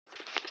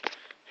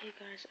Hey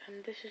guys,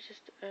 this is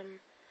just a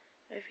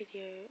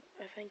video,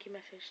 a thank you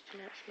message to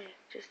Matt Smith,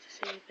 just to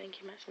say thank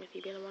you Matt Smith,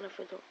 you've been a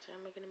wonderful doctor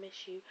and we're going to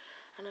miss you,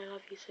 and I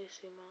love you so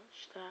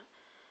much that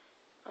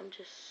I'm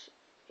just,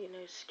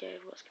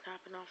 scared of what's going to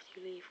happen after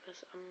you leave,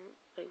 because I'm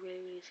like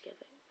really scared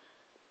that,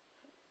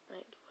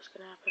 like, what's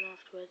going to happen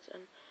afterwards.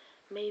 And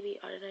maybe,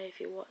 I don't know if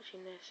you're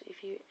watching this,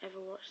 if you ever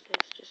watch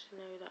this, just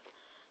know that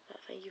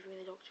thank you for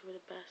being the doctor, we're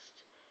the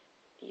best.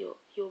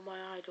 You're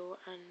my idol,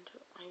 and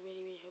I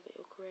really hope that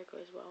your career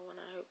goes well, and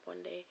I hope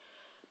one day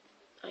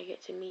I get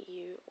to meet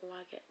you, or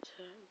I get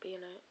to be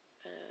in a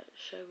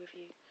show with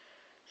you.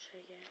 So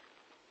yeah,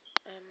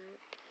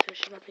 to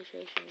show my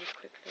appreciation just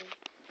quickly,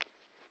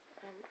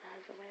 I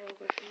have got my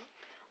autography.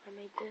 I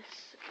made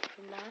this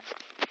from Matt.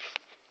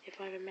 If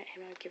I ever met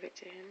him, I'd give it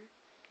to him.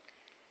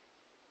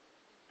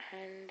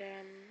 And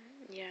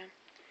yeah,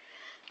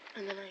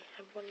 and then I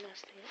have one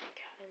last thing, a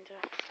calendar.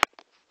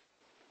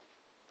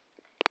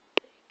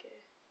 There you go.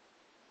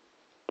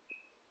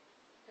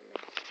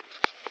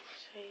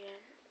 So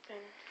yeah,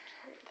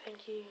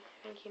 thank you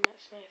Matt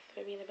Smith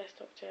for being the best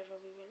doctor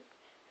ever.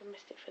 We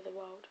missed it for the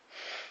world.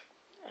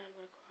 I'm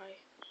gonna cry.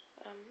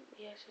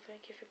 Yeah, so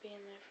thank you for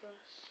being there for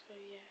us. So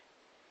yeah.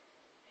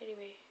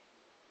 Anyway,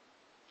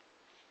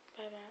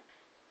 bye Matt.